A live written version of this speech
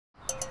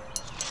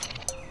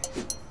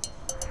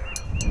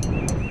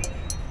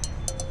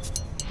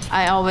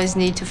I always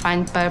need to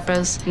find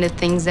purpose in the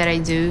things that I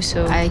do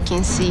so I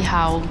can see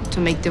how to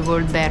make the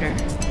world better.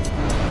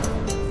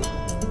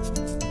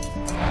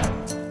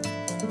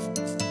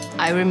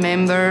 I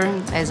remember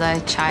as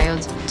a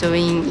child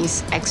doing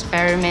these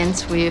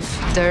experiments with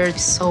dirt,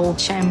 soap,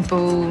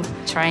 shampoo,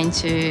 trying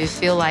to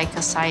feel like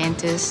a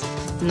scientist.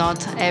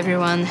 Not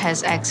everyone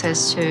has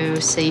access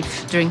to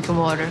safe drinking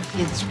water.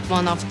 It's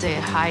one of the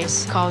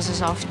highest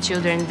causes of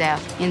children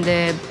death in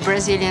the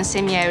Brazilian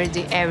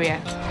semiárido area.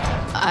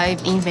 I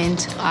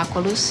invent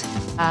Aqualuz,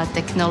 a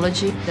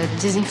technology that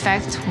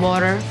disinfects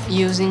water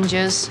using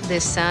just the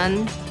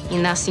sun.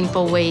 In a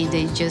simple way,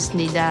 they just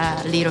need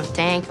a little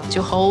tank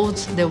to hold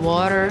the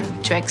water,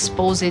 to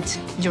expose it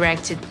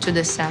directly to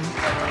the sun.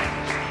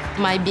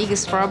 My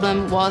biggest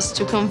problem was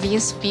to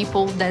convince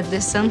people that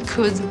the sun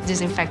could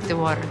disinfect the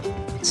water.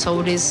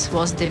 So this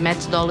was the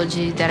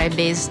methodology that I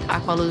based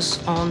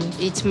Aqualuz on.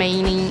 It's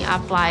mainly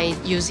applied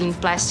using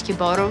plastic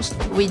bottles.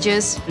 We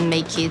just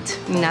make it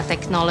in a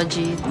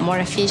technology more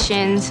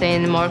efficient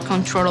and more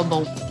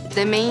controllable.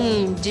 The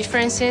main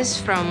differences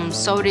from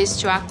Solis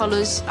to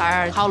Aqualuz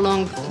are how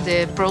long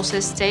the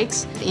process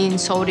takes. In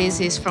Solis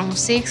is from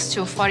 6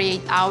 to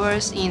 48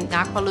 hours. In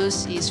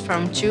Aqualuz is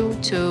from 2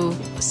 to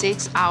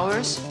 6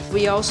 hours.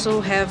 We also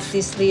have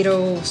this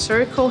little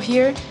circle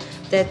here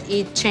that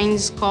it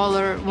changes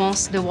color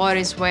once the water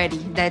is ready.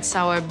 That's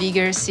our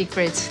bigger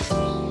secret.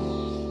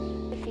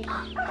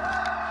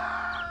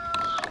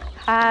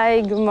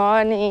 Hi, good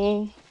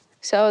morning.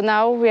 So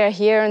now we are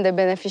here in the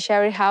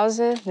beneficiary house.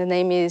 The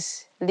name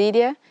is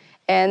Lydia,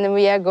 and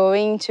we are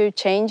going to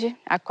change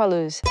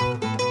Aqualuz.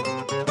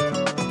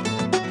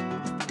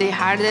 The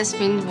hardest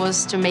thing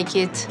was to make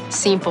it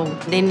simple.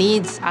 They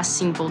need a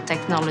simple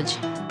technology.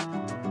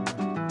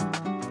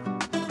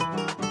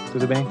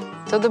 Tudo bem?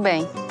 Tudo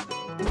bem.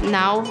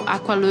 Now,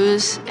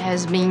 Aqualuz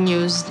has been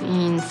used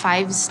in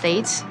 5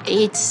 states,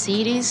 8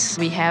 cities.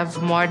 We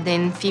have more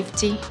than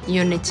 50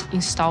 units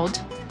installed.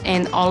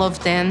 And all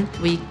of them,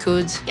 we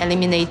could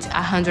eliminate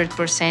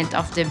 100%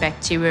 of the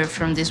bacteria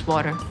from this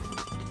water.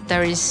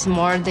 There is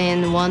more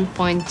than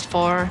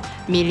 1.4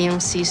 million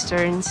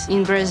cisterns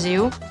in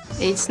Brazil.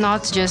 It's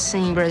not just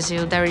in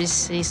Brazil. There is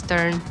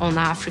cistern on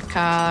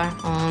Africa,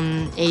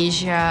 on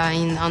Asia,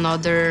 on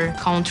other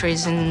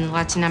countries in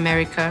Latin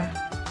America.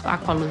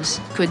 Aqualuz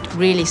could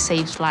really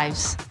save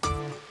lives.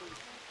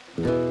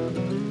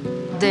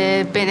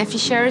 The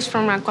beneficiaries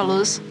from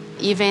Aqualuz,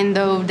 even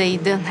though they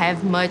don't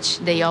have much,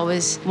 they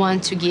always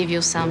want to give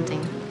you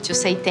something, to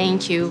say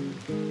thank you.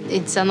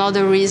 It's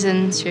another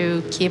reason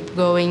to keep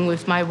going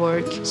with my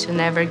work, to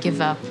never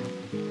give up.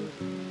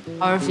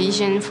 Our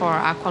vision for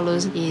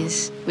Aqualuz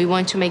is we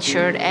want to make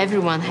sure that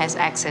everyone has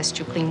access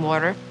to clean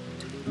water.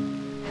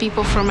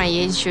 People from my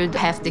age should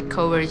have the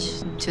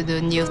courage to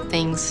do new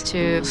things,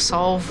 to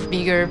solve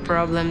bigger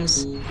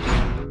problems.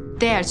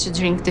 Dare to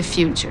drink the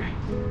future.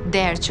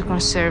 Dare to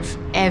conserve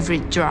every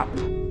drop.